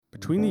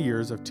Between the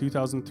years of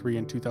 2003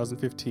 and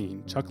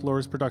 2015, Chuck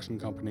Lorre's production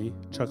company,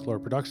 Chuck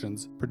Lorre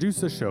Productions,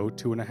 produced the show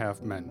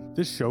 2.5 Men.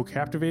 This show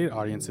captivated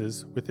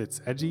audiences with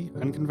its edgy,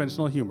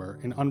 unconventional humor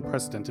and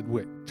unprecedented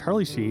wit.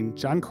 Charlie Sheen,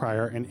 Jon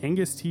Cryer, and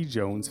Angus T.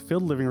 Jones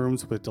filled living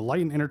rooms with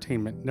delight and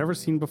entertainment never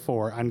seen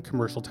before on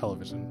commercial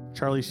television.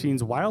 Charlie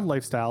Sheen's wild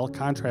lifestyle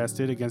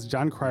contrasted against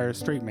Jon Cryer's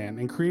straight man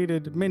and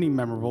created many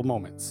memorable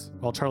moments.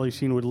 While Charlie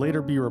Sheen would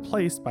later be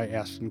replaced by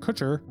Ashton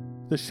Kutcher,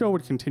 the show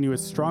would continue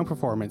its strong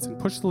performance and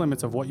push the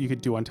limits of what you could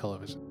do on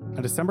television.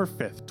 On December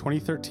 5th,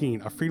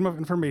 2013, a Freedom of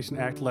Information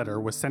Act letter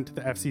was sent to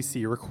the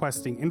FCC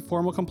requesting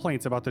informal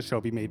complaints about the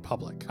show be made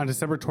public. On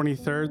December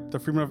 23rd, the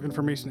Freedom of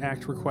Information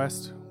Act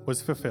request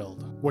was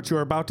fulfilled. What you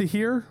are about to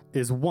hear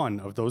is one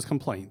of those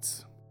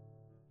complaints.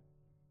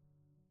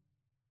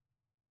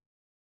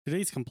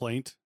 Today's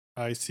complaint,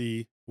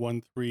 IC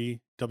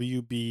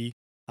 13WB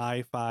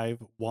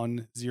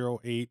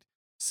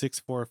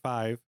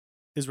I5108645,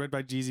 is read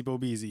by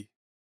Geezybobeezy.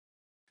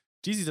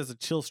 Geezy does a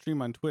chill stream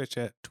on Twitch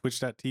at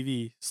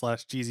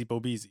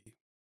twitch.tv/Geezybobeezy.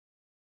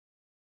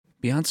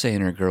 Beyonce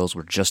and her girls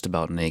were just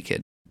about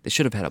naked. They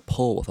should have had a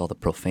pole with all the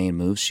profane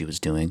moves she was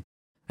doing.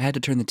 I had to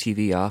turn the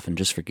TV off and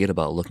just forget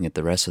about looking at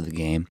the rest of the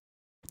game.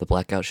 The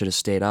blackout should have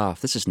stayed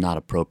off. This is not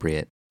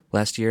appropriate.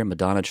 Last year,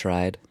 Madonna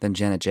tried, then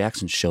Janet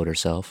Jackson showed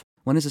herself.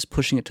 When is this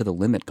pushing it to the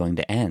limit going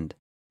to end?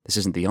 This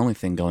isn't the only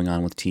thing going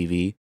on with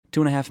TV.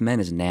 2.5 Men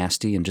is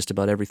nasty, and just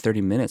about every 30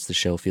 minutes the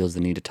show feels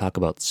the need to talk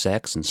about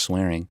sex and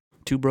swearing.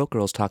 Two Broke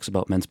Girls talks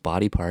about men's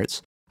body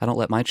parts. I don't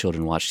let my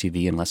children watch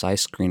TV unless I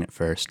screen it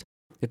first.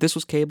 If this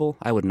was cable,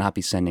 I would not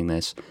be sending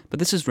this, but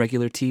this is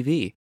regular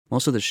TV.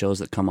 Most of the shows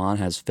that come on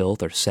has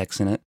filth or sex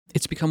in it.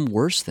 It's become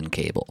worse than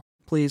cable.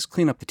 Please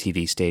clean up the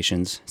TV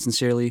stations.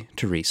 Sincerely,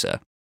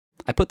 Teresa.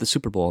 I put the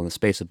Super Bowl in the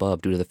space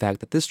above due to the fact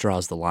that this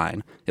draws the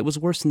line. It was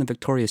worse than the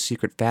Victoria's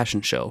Secret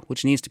fashion show,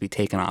 which needs to be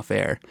taken off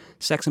air.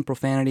 Sex and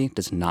profanity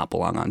does not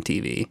belong on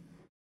TV.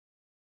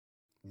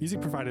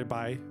 Music provided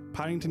by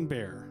Paddington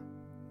Bear.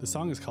 The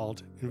song is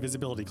called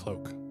Invisibility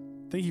Cloak.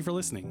 Thank you for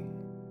listening.